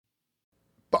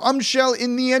Bombshell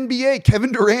in the NBA.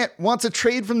 Kevin Durant wants a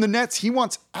trade from the Nets. He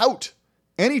wants out.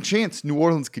 Any chance New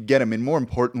Orleans could get him? And more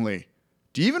importantly,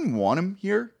 do you even want him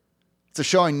here? It's a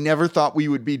show I never thought we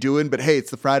would be doing, but hey, it's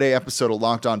the Friday episode of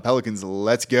Locked On Pelicans.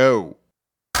 Let's go.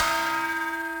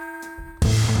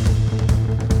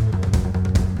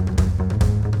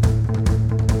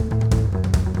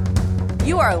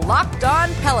 You are Locked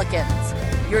On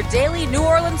Pelicans, your daily New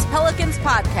Orleans Pelicans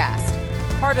podcast.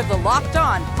 Part of the Locked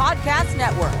On Podcast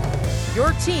Network,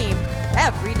 your team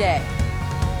every day.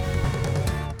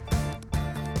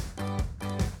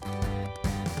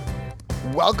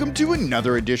 Welcome to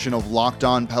another edition of Locked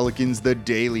On Pelicans, the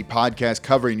daily podcast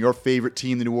covering your favorite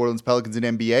team, the New Orleans Pelicans and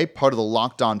NBA, part of the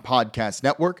Locked On Podcast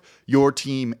Network, your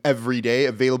team every day,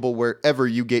 available wherever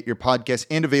you get your podcasts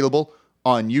and available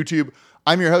on YouTube.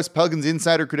 I'm your host, Pelicans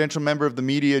Insider, credential member of the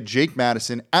media, Jake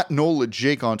Madison, at NOLA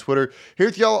Jake on Twitter. Here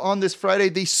with y'all on this Friday,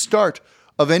 the start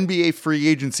of NBA free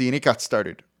agency, and it got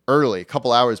started early, a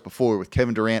couple hours before, with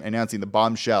Kevin Durant announcing the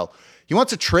bombshell. He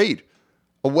wants a trade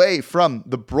away from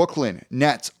the Brooklyn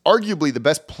Nets, arguably the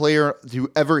best player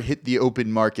to ever hit the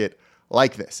open market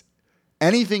like this.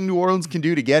 Anything New Orleans can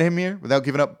do to get him here without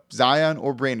giving up Zion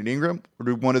or Brandon Ingram, or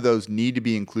do one of those need to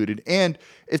be included? And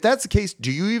if that's the case,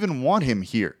 do you even want him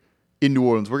here in New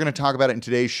Orleans? We're going to talk about it in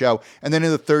today's show. And then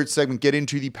in the third segment, get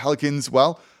into the Pelicans,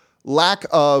 lack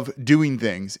of doing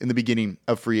things in the beginning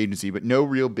of free agency, but no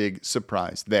real big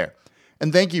surprise there.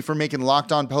 And thank you for making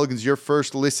Locked On Pelicans your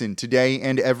first listen today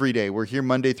and every day. We're here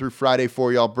Monday through Friday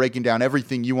for y'all, breaking down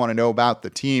everything you want to know about the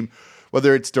team,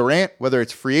 whether it's Durant, whether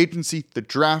it's free agency, the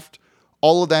draft,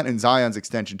 all of that, and Zion's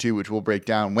extension too, which we'll break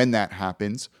down when that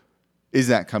happens. Is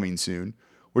that coming soon?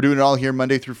 We're doing it all here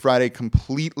Monday through Friday,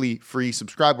 completely free.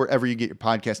 Subscribe wherever you get your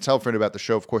podcast. Tell a friend about the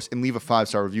show, of course, and leave a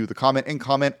 5-star review with a comment, and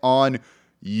comment on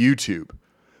YouTube.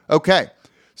 Okay,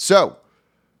 so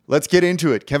let's get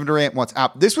into it. Kevin Durant wants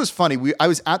out. This was funny. I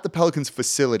was at the Pelicans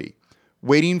facility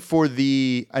waiting for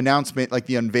the announcement, like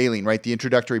the unveiling, right? The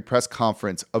introductory press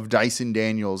conference of Dyson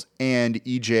Daniels and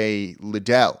EJ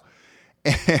Liddell.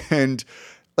 And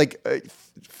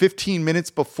 15 minutes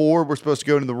before we're supposed to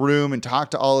go into the room and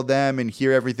talk to all of them and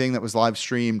hear everything that was live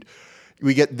streamed,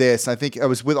 we get this. I think I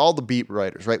was with all the beat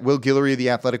writers, right? Will Guillory of The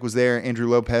Athletic was there, Andrew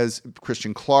Lopez,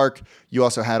 Christian Clark. You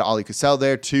also had Ali Cassell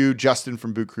there too, Justin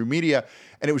from Boot Crew Media.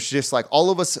 And it was just like all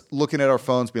of us looking at our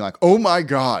phones being like, oh my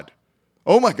God,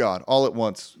 all at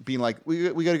once. Being like, we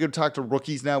got to go talk to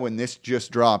rookies now when this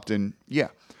just dropped. And yeah,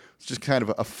 it's just kind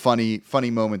of a funny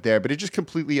moment there, but it just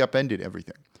completely upended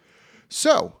everything.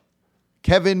 So,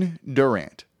 Kevin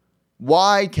Durant.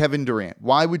 Why Kevin Durant?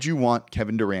 Why would you want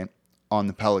Kevin Durant on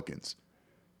the Pelicans?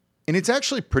 And it's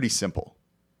actually pretty simple.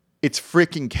 It's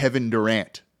freaking Kevin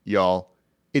Durant, y'all.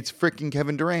 It's freaking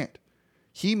Kevin Durant.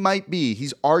 He's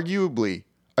arguably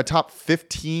a top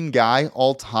 15 guy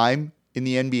all time in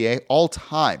the NBA, all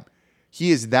time.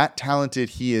 He is that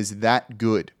talented. He is that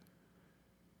good.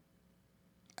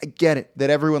 I get it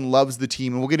that everyone loves the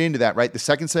team, and we'll get into that, right? The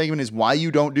second segment is why you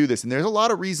don't do this, and there's a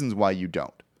lot of reasons why you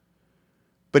don't.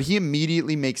 But he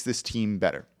immediately makes this team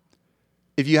better.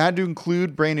 If you had to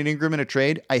include Brandon Ingram in a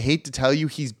trade, I hate to tell you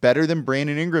he's better than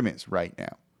Brandon Ingram is right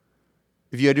now.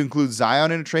 If you had to include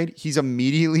Zion in a trade, he's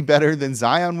immediately better than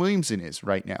Zion Williamson is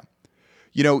right now.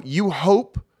 You know, you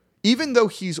hope, even though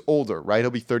he's older, right? He'll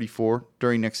be 34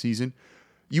 during next season.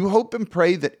 You hope and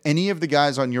pray that any of the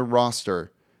guys on your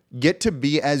roster get to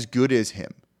be as good as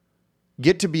him.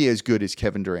 Get to be as good as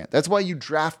Kevin Durant. That's why you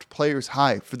draft players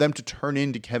high, for them to turn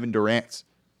into Kevin Durants.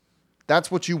 That's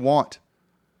what you want.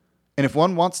 And if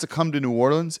one wants to come to New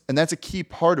Orleans, and that's a key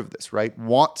part of this, right?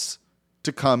 Wants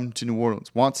to come to New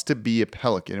Orleans, wants to be a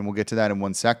Pelican, and we'll get to that in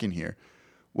 1 second here.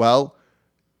 Well,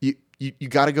 you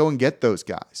got to go and get those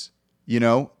guys. You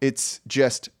know, it's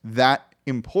just that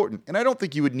important. And I don't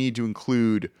think you would need to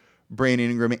include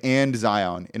Brandon Ingram and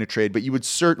Zion in a trade, but you would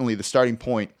certainly, the starting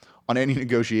point on any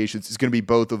negotiations is going to be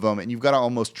both of them, and you've got to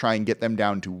almost try and get them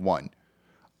down to one.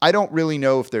 I don't really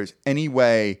know if there's any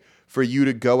way for you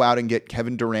to go out and get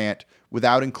Kevin Durant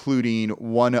without including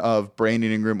one of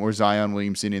Brandon Ingram or Zion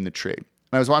Williamson in the trade.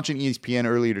 And I was watching ESPN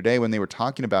earlier today when they were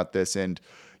talking about this, and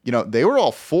they were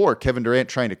all for Kevin Durant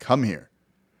trying to come here.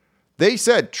 They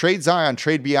said trade Zion,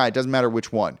 trade BI, it doesn't matter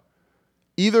which one.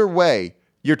 Either way,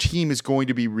 your team is going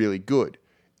to be really good.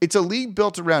 It's a league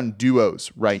built around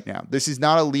duos right now. This is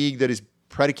not a league that is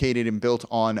predicated and built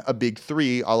on a big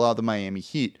three, a la the Miami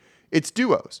Heat. It's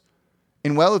duos.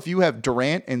 And if you have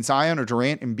Durant and Zion or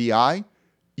Durant and BI,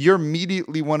 you're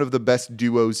immediately one of the best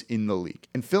duos in the league.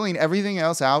 And filling everything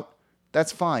else out,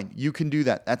 that's fine. You can do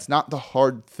that. That's not the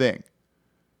hard thing.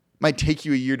 Might take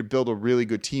you a year to build a really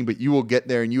good team, but you will get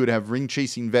there and you would have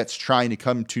ring-chasing vets trying to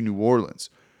come to New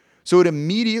Orleans. So it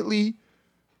immediately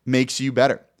makes you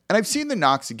better. And I've seen the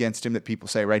knocks against him that people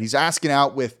say, right? He's asking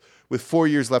out with 4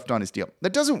 years left on his deal.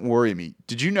 That doesn't worry me.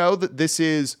 Did you know that this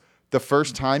is the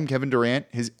first time Kevin Durant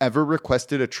has ever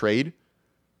requested a trade?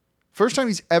 First time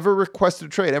he's ever requested a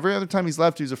trade. Every other time he's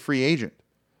left, he was a free agent.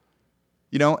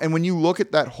 You know, and when you look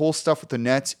at that whole stuff with the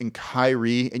Nets and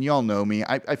Kyrie, and y'all know me,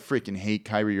 I freaking hate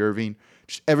Kyrie Irving.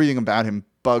 Just everything about him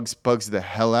bugs the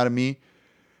hell out of me.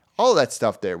 All of that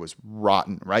stuff there was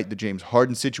rotten, right? The James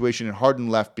Harden situation, and Harden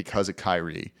left because of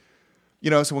Kyrie. You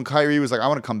know, so when Kyrie was like, I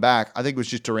want to come back, I think it was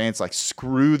just Durant's like,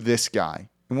 screw this guy,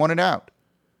 and wanted out.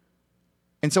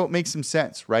 And so it makes some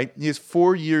sense, right? He has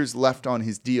 4 years left on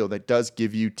his deal that does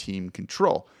give you team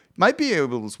control. Might be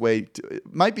able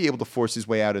to force his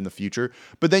way out in the future,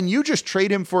 but then you just trade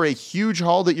him for a huge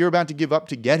haul that you're about to give up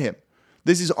to get him.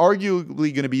 This is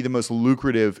arguably going to be the most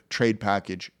lucrative trade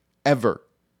package ever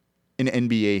in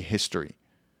NBA history.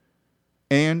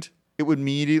 And it would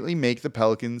immediately make the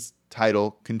Pelicans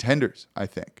title contenders, I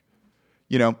think.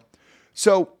 You know,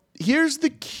 so here's the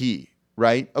key,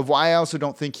 right, of why I also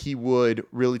don't think he would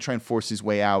really try and force his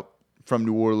way out from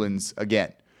New Orleans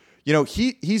again. You know,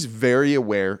 he's very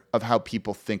aware of how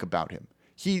people think about him.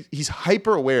 He's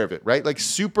hyper aware of it, right? Like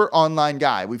super online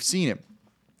guy. We've seen him.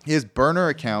 He has burner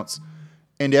accounts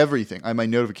and everything. I have my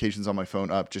notifications on my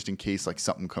phone up just in case like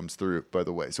something comes through, by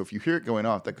the way. So if you hear it going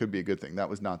off, that could be a good thing. That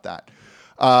was not that.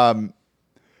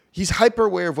 He's hyper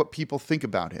aware of what people think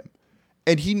about him.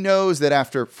 And he knows that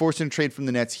after forcing a trade from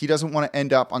the Nets, he doesn't want to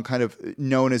end up on kind of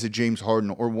known as a James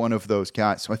Harden or one of those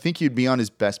guys. So I think he'd be on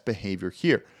his best behavior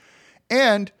here.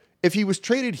 And if he was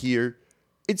traded here,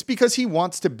 it's because he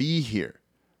wants to be here.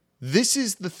 This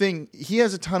is the thing. He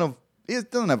doesn't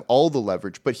have all the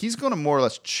leverage, but he's going to more or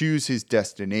less choose his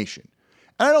destination.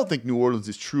 And I don't think New Orleans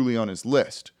is truly on his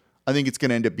list. I think it's going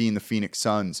to end up being the Phoenix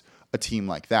Suns, a team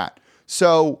like that.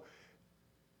 So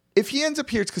if he ends up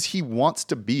here, it's because he wants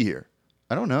to be here.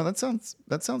 I don't know. That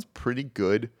sounds pretty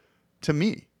good to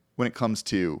me when it comes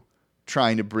to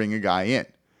trying to bring a guy in.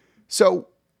 So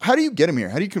how do you get him here?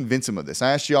 How do you convince him of this?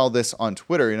 I asked you all this on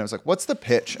Twitter, and I was like, what's the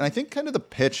pitch? And I think kind of the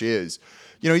pitch is,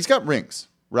 you know, he's got rings,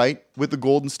 right, with the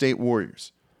Golden State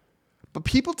Warriors. But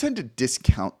people tend to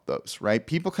discount those, right?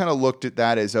 People kind of looked at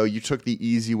that as, oh, you took the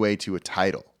easy way to a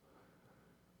title.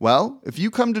 Well, if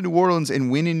you come to New Orleans and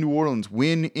win in New Orleans,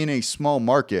 win in a small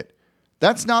market,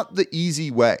 that's not the easy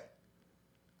way.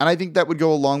 And I think that would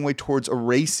go a long way towards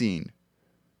erasing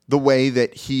the way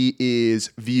that he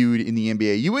is viewed in the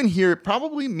NBA. You in here, it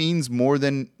probably means more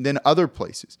than other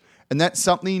places. And that's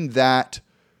something that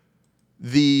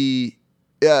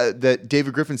that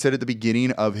David Griffin said at the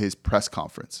beginning of his press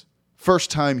conference.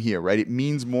 First time here, right? It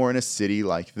means more in a city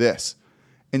like this.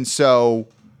 And so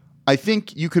I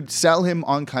think you could sell him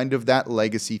on kind of that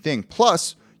legacy thing.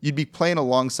 Plus, you'd be playing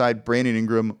alongside Brandon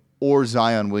Ingram or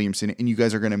Zion Williamson, and you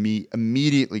guys are going to be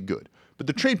immediately good. But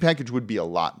the trade package would be a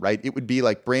lot, right? It would be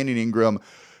like Brandon Ingram,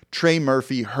 Trey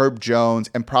Murphy, Herb Jones,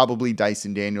 and probably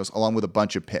Dyson Daniels, along with a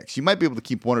bunch of picks. You might be able to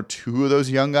keep one or two of those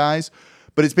young guys,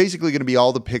 but it's basically going to be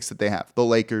all the picks that they have. The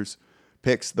Lakers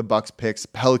picks, the Bucks picks,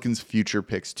 Pelicans future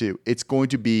picks too. It's going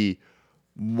to be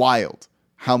wild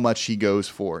how much he goes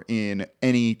for in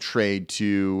any trade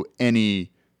to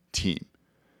any team.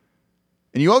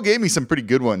 And you all gave me some pretty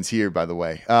good ones here, by the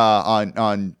way,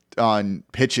 on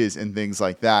pitches and things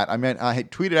like that. I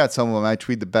tweeted out some of them. I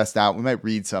tweeted the best out. We might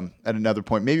read some at another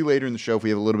point, maybe later in the show if we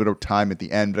have a little bit of time at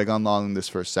the end, but I got long on this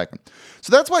for a second.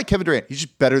 So that's why Kevin Durant, he's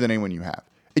just better than anyone you have.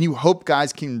 And you hope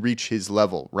guys can reach his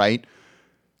level, right?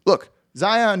 Look,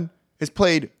 Zion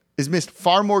has missed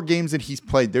far more games than he's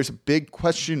played. There's a big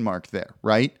question mark there,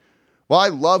 right? While I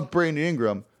love Brandon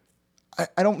Ingram,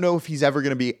 I don't know if he's ever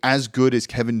going to be as good as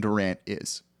Kevin Durant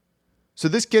is. So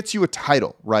this gets you a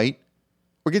title, right?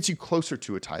 Or gets you closer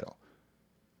to a title.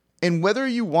 And whether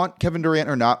you want Kevin Durant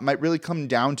or not might really come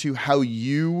down to how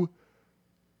you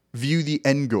view the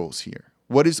end goals here.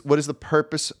 What is the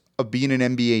purpose of being an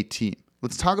NBA team?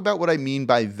 Let's talk about what I mean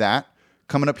by that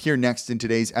coming up here next in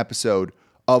today's episode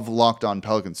of Locked On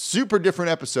Pelicans. Super different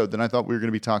episode than I thought we were going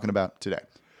to be talking about today.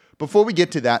 Before we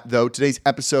get to that, though, today's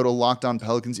episode of Locked On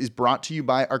Pelicans is brought to you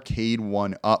by Arcade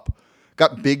 1-Up.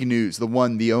 Got big news. The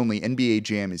one, the only NBA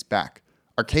Jam is back.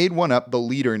 Arcade 1-Up, the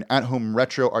leader in at-home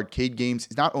retro arcade games,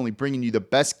 is not only bringing you the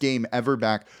best game ever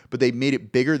back, but they made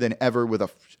it bigger than ever with a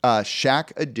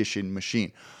Shaq Edition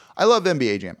machine. I love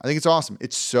NBA Jam. I think it's awesome.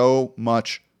 It's so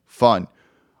much fun.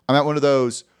 I'm at one of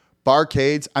those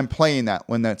barcades. I'm playing that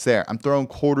when that's there. I'm throwing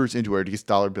quarters into it to get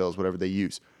dollar bills, whatever they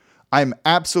use. I'm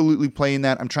absolutely playing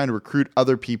that. I'm trying to recruit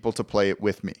other people to play it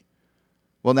with me.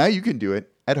 Well, now you can do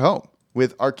it at home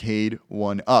with Arcade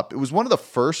 1UP. It was one of the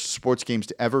first sports games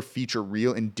to ever feature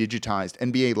real and digitized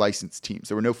NBA licensed teams.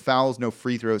 There were no fouls, no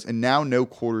free throws, and now no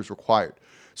quarters required.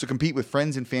 So compete with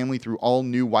friends and family through all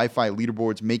new Wi-Fi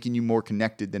leaderboards, making you more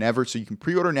connected than ever. So you can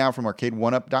pre-order now from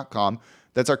arcade1up.com.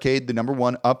 That's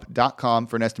arcade1up.com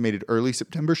for an estimated early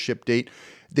September ship date.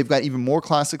 They've got even more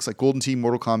classics like Golden Tee,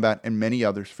 Mortal Kombat, and many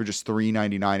others for just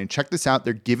 $3.99. And check this out.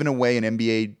 They're giving away an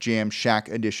NBA Jam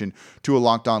Shaq edition to a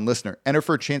Locked On listener. Enter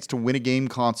for a chance to win a game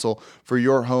console for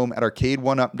your home at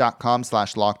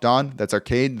arcade1up.com/lockedon. That's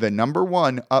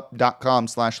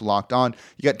arcade1up.com/lockedon.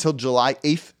 You got till July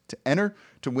 8th to enter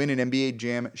to win an NBA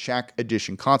Jam Shaq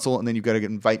edition console. And then you've got to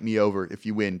invite me over if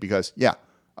you win because, yeah,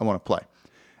 I want to play.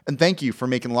 And thank you for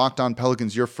making Locked On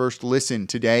Pelicans your first listen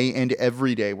today and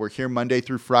every day. We're here Monday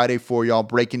through Friday for y'all,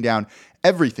 breaking down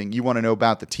everything you want to know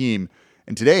about the team.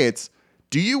 And today it's,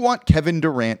 do you want Kevin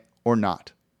Durant or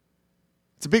not?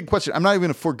 It's a big question. I'm not even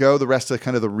going to forego the rest of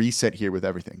kind of the reset here with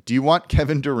everything. Do you want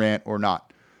Kevin Durant or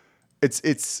not?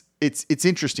 It's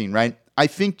interesting, right? I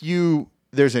think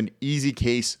there's an easy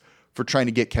case for trying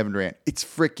to get Kevin Durant. It's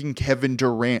freaking Kevin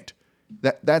Durant.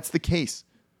 That's the case.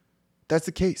 That's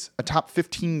the case. A top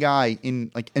 15 guy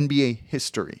in like NBA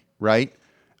history, right?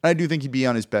 And I do think he'd be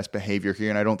on his best behavior here,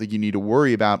 and I don't think you need to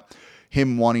worry about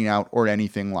him wanting out or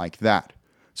anything like that.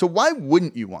 So why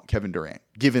wouldn't you want Kevin Durant,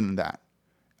 given that?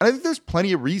 And I think there's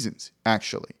plenty of reasons,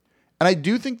 actually. And I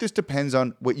do think this depends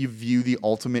on what you view the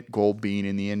ultimate goal being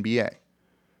in the NBA.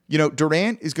 You know,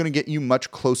 Durant is going to get you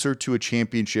much closer to a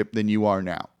championship than you are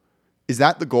now. Is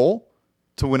that the goal?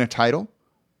 To win a title?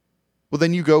 Well,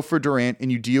 then you go for Durant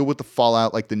and you deal with the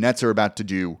fallout like the Nets are about to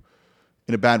do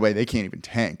in a bad way. They can't even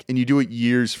tank. And you do it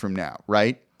years from now,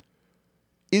 right?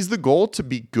 Is the goal to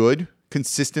be good,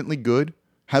 consistently good,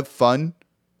 have fun,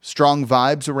 strong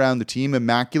vibes around the team,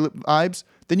 immaculate vibes?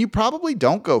 Then you probably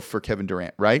don't go for Kevin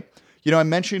Durant, right? You know, I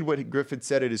mentioned what Griffin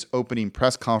said at his opening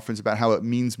press conference about how it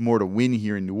means more to win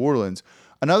here in New Orleans.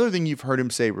 Another thing you've heard him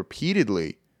say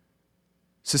repeatedly,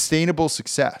 sustainable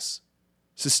success.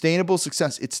 Sustainable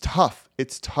success. It's tough.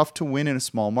 It's tough to win in a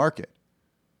small market.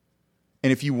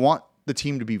 And if you want the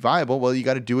team to be viable, well, you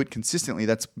got to do it consistently.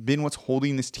 That's been what's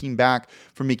holding this team back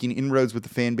from making inroads with the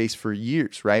fan base for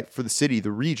years, right? For the city,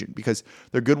 the region, because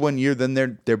they're good one year, then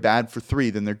they're bad for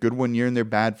three. Then they're good one year and they're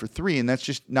bad for three. And that's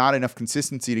just not enough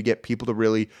consistency to get people to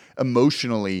really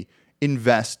emotionally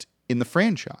invest in the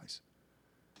franchise.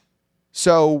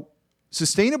 So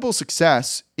sustainable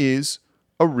success is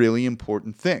a really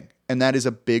important thing. And that is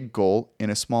a big goal in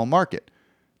a small market.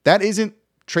 That isn't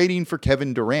trading for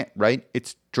Kevin Durant, right?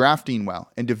 It's drafting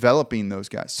well and developing those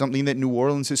guys, something that New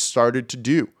Orleans has started to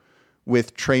do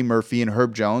with Trey Murphy and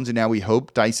Herb Jones, and now we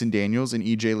hope Dyson Daniels and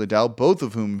EJ Liddell, both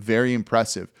of whom very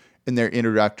impressive in their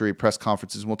introductory press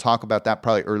conferences. We'll talk about that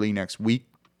probably early next week.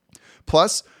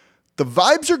 Plus, the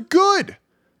vibes are good.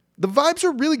 The vibes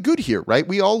are really good here, right?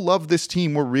 We all love this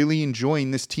team. We're really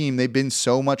enjoying this team. They've been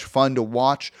so much fun to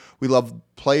watch. We love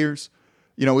players.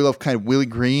 You know, we love kind of Willie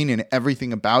Green and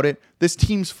everything about it. This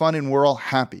team's fun and we're all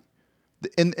happy.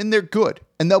 And they're good.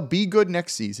 And they'll be good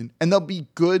next season. And they'll be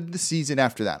good the season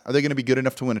after that. Are they going to be good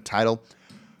enough to win a title?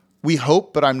 We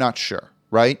hope, but I'm not sure,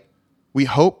 right? We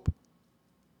hope.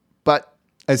 But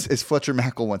as Fletcher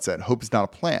Mackel once said, hope is not a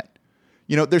plan.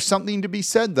 You know, there's something to be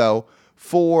said, though,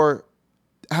 for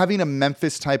having a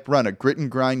Memphis-type run, a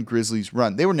grit-and-grind Grizzlies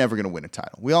run. They were never going to win a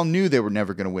title. We all knew they were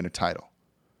never going to win a title.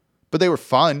 But they were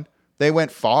fun. They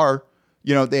went far.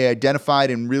 You know, they identified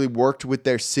and really worked with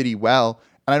their city well.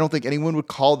 And I don't think anyone would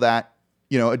call that,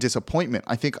 you know, a disappointment.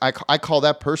 I think I call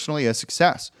that personally a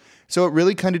success. So it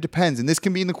really kind of depends. And this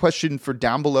can be in the question for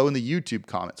down below in the YouTube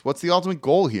comments. What's the ultimate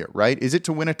goal here, right? Is it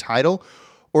to win a title?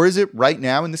 Or is it right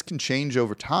now, and this can change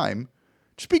over time,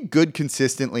 just be good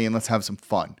consistently and let's have some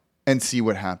fun and see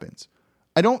what happens.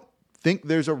 I don't think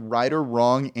there's a right or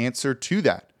wrong answer to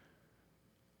that.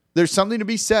 There's something to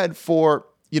be said for,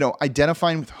 you know,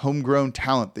 identifying with homegrown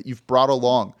talent that you've brought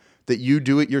along, that you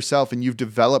do it yourself and you've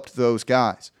developed those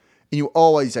guys. And you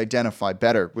always identify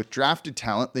better with drafted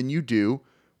talent than you do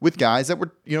with guys that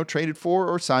were, you know, traded for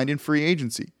or signed in free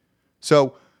agency.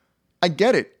 So I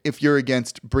get it if you're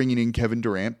against bringing in Kevin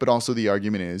Durant, but also the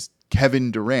argument is Kevin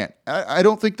Durant. I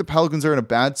don't think the Pelicans are in a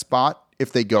bad spot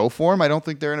if they go for him. I don't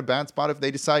think they're in a bad spot if they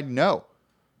decide no.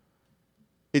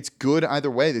 It's good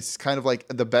either way. This is kind of like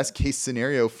the best case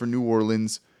scenario for New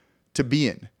Orleans to be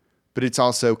in. But it's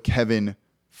also Kevin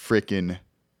frickin'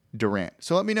 Durant.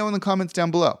 So let me know in the comments down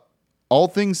below. All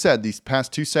things said, these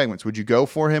past two segments, would you go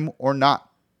for him or not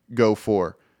go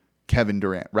for Kevin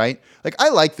Durant, right? Like, I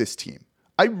like this team.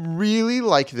 I really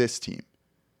like this team.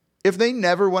 If they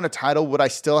never won a title, would I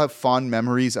still have fond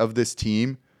memories of this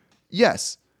team?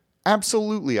 Yes,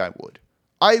 absolutely I would.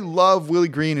 I love Willie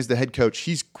Green as the head coach.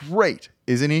 He's great,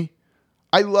 isn't he?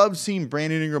 I love seeing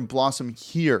Brandon Ingram blossom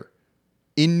here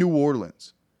in New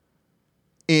Orleans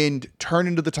and turn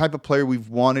into the type of player we've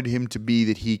wanted him to be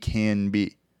that he can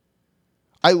be.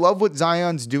 I love what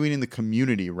Zion's doing in the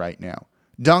community right now.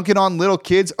 Dunking on little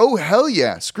kids. Oh, hell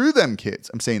yeah. Screw them kids.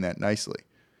 I'm saying that nicely.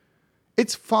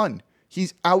 It's fun.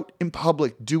 He's out in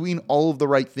public doing all of the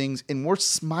right things, and we're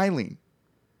smiling.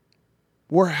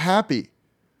 We're happy.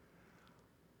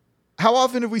 How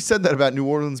often have we said that about New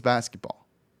Orleans basketball?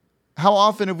 How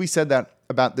often have we said that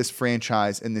about this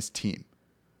franchise and this team?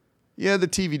 Yeah, the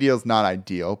TV deal's not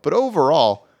ideal, but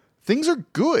overall, things are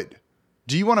good.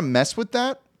 Do you want to mess with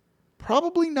that?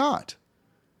 Probably not.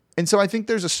 And so I think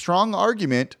there's a strong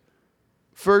argument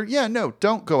for,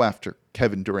 don't go after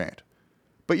Kevin Durant.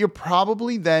 But you're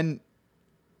probably then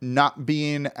not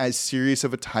being as serious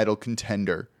of a title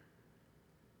contender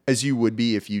as you would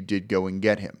be if you did go and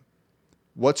get him.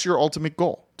 What's your ultimate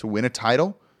goal? To win a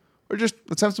title? Or just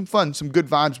let's have some fun, some good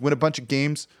vibes, win a bunch of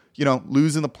games,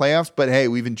 lose in the playoffs, but hey,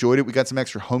 we've enjoyed it. We got some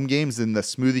extra home games and the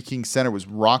Smoothie King Center was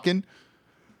rocking.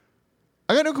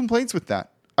 I got no complaints with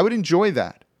that. I would enjoy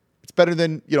that. It's better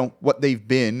than, what they've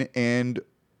been, and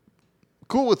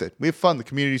cool with it. We have fun. The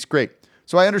community's great.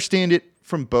 So I understand it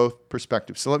from both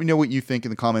perspectives. So let me know what you think in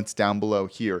the comments down below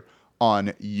here on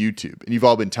YouTube. And you've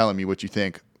all been telling me what you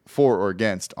think for or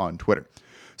against on Twitter.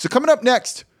 So coming up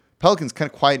next, Pelicans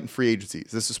kind of quiet in free agency.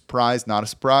 Is this a surprise? Not a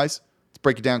surprise? Let's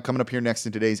break it down coming up here next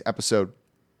in today's episode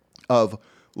of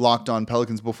Locked On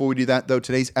Pelicans. Before we do that, though,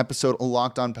 today's episode of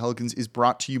Locked On Pelicans is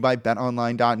brought to you by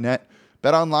BetOnline.net.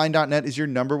 BetOnline.net is your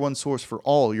number one source for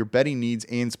all your betting needs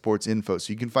and sports info.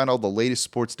 So you can find all the latest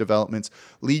sports developments,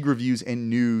 league reviews, and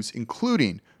news,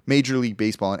 including Major League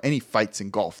Baseball and any fights in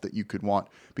golf that you could want.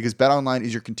 Because BetOnline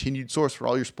is your continued source for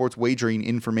all your sports wagering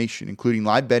information, including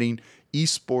live betting,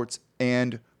 esports,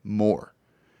 and more.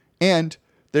 And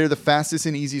they're the fastest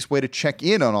and easiest way to check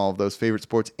in on all of those favorite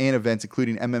sports and events,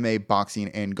 including MMA, boxing,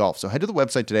 and golf. So head to the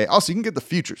website today. Also, you can get the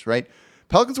futures, right?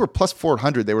 Pelicans were plus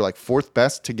 400. They were like fourth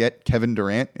best to get Kevin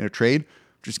Durant in a trade,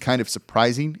 which is kind of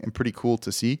surprising and pretty cool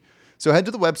to see. So head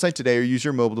to the website today or use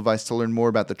your mobile device to learn more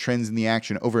about the trends in the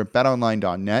action over at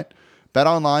betonline.net.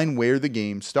 BetOnline, where the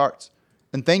game starts.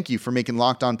 And thank you for making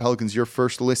Locked On Pelicans your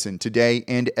first listen today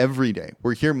and every day.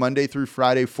 We're here Monday through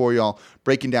Friday for y'all,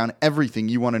 breaking down everything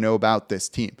you want to know about this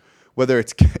team. Whether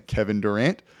it's Kevin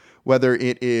Durant, whether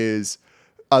it is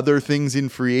other things in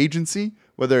free agency,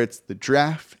 whether it's the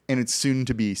draft and it's soon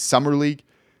to be Summer League.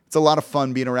 It's a lot of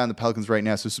fun being around the Pelicans right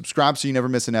now. So subscribe so you never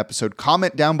miss an episode.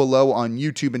 Comment down below on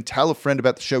YouTube and tell a friend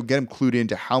about the show. Get them clued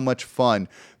into how much fun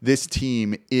this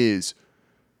team is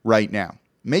right now.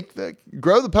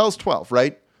 Grow the Pels 12,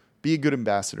 right? Be a good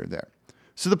ambassador there.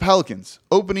 So the Pelicans,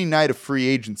 opening night of free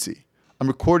agency. I'm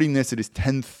recording this. It is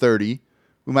 10:30.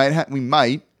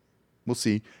 We'll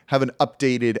see, have an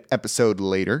updated episode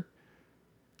later.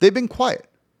 They've been quiet.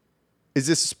 Is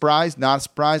this a surprise? Not a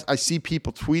surprise? I see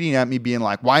people tweeting at me being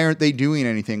like, why aren't they doing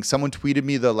anything? Someone tweeted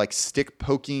me the stick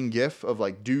poking gif of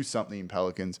do something,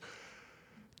 Pelicans.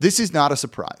 This is not a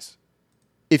surprise.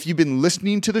 If you've been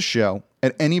listening to the show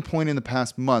at any point in the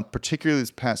past month, particularly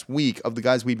this past week of the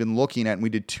guys we've been looking at, and we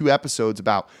did 2 episodes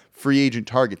about free agent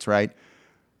targets, right?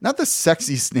 Not the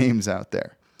sexiest names out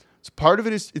there. So part of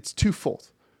it is it's twofold.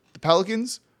 The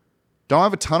Pelicans don't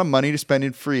have a ton of money to spend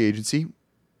in free agency.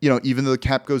 Even though the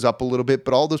cap goes up a little bit,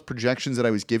 but all those projections that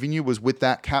I was giving you was with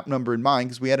that cap number in mind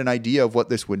because we had an idea of what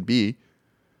this would be.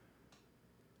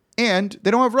 And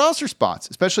they don't have roster spots,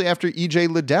 especially after EJ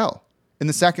Liddell in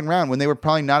the second round when they were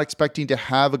probably not expecting to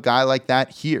have a guy like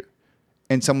that here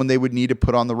and someone they would need to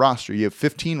put on the roster. You have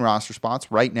 15 roster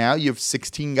spots. Right now, you have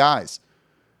 16 guys.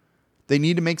 They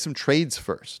need to make some trades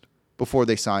first before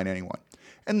they sign anyone.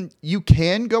 And you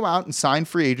can go out and sign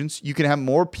free agents. You can have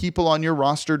more people on your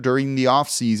roster during the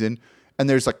offseason, and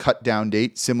there's a cut down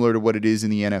date similar to what it is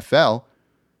in the NFL.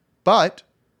 But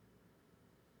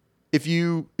if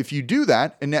you do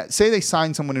that, and say they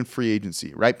sign someone in free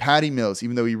agency, right? Patty Mills,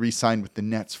 even though he re-signed with the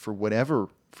Nets for whatever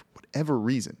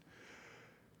reason.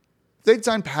 If they'd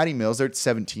sign Patty Mills, they're at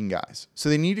 17 guys. So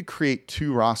they need to create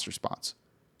 2 roster spots.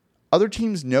 Other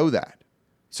teams know that.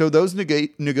 So those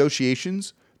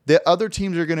negotiations, the other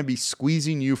teams are going to be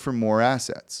squeezing you for more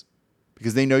assets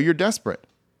because they know you're desperate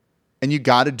and you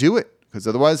got to do it because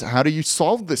otherwise, how do you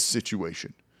solve this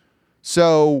situation?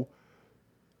 So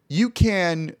you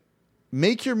can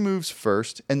make your moves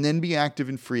first and then be active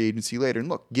in free agency later. And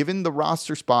look, given the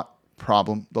roster spot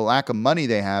problem, the lack of money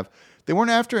they have, they weren't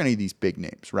after any of these big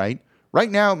names, right? Right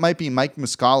now, it might be Mike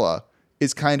Muscala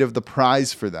is kind of the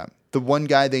prize for them. The one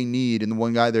guy they need and the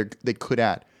one guy they could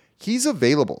add. He's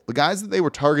available. The guys that they were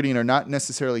targeting are not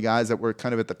necessarily guys that were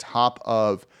kind of at the top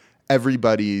of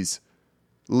everybody's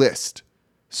list.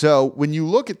 So when you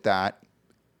look at that,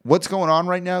 what's going on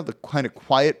right now, the kind of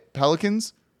quiet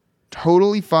Pelicans,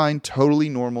 totally fine, totally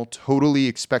normal, totally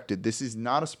expected. This is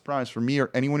not a surprise for me or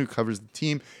anyone who covers the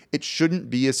team. It shouldn't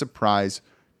be a surprise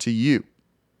to you.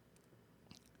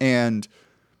 And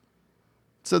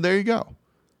so there you go.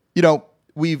 You know,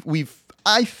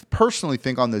 I personally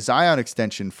think on the Zion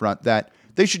extension front that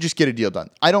they should just get a deal done.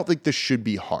 I don't think this should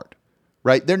be hard,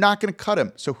 right? They're not going to cut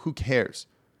him, so who cares?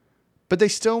 But they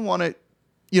still want to,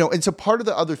 and so part of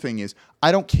the other thing is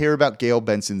I don't care about Gail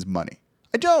Benson's money.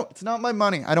 I don't. It's not my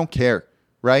money. I don't care,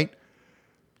 right?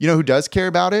 You know who does care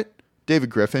about it? David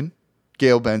Griffin,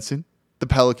 Gail Benson, the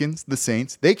Pelicans, the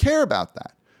Saints. They care about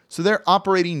that. So they're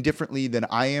operating differently than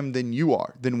I am, than you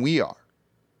are, than we are,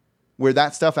 where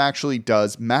that stuff actually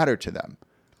does matter to them.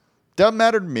 Doesn't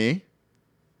matter to me.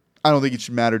 I don't think it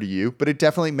should matter to you, but it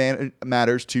definitely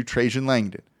matters to Trajan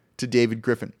Langdon, to David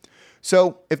Griffin.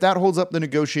 So if that holds up the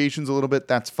negotiations a little bit,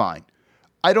 that's fine.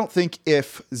 I don't think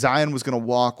if Zion was going to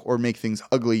walk or make things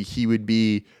ugly, he would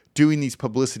be doing these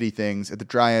publicity things at the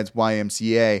Dryads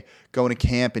YMCA, going to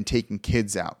camp and taking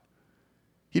kids out.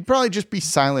 He'd probably just be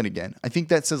silent again. I think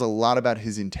that says a lot about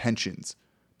his intentions.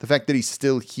 The fact that he's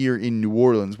still here in New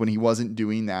Orleans when he wasn't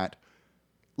doing that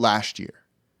last year.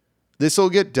 This will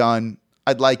get done.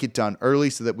 I'd like it done early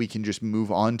so that we can just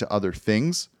move on to other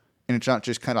things. And it's not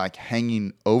just kind of like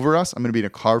hanging over us. I'm going to be in a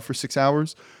car for 6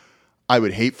 hours. I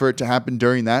would hate for it to happen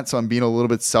during that. So I'm being a little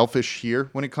bit selfish here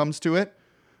when it comes to it.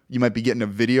 You might be getting a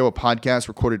podcast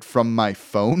recorded from my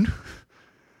phone.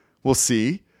 We'll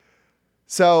see.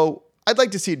 So I'd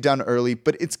like to see it done early,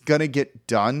 but it's going to get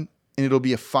done. And it'll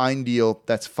be a fine deal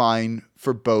that's fine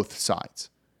for both sides.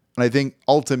 And I think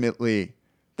ultimately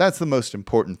that's the most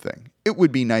important thing. It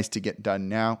would be nice to get done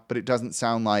now, but it doesn't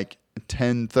sound like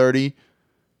 10:30.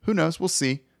 Who knows? We'll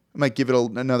see. I might give it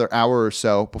another hour or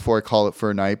so before I call it for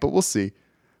a night, but we'll see.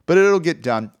 But it'll get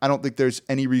done. I don't think there's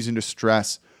any reason to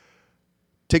stress.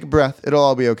 Take a breath. It'll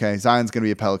all be okay. Zion's going to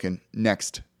be a Pelican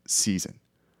next season.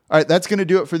 All right, that's going to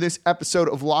do it for this episode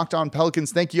of Locked On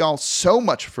Pelicans. Thank you all so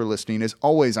much for listening. As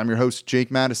always, I'm your host,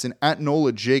 Jake Madison, at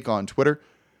NolaJake on Twitter.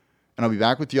 And I'll be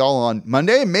back with y'all on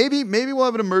Monday. And maybe we'll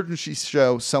have an emergency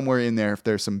show somewhere in there if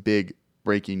there's some big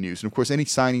breaking news. And of course, any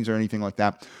signings or anything like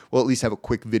that, we'll at least have a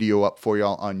quick video up for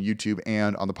y'all on YouTube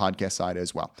and on the podcast side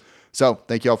as well. So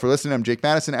thank you all for listening. I'm Jake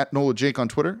Madison, at NolaJake on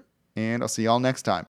Twitter. And I'll see y'all next time.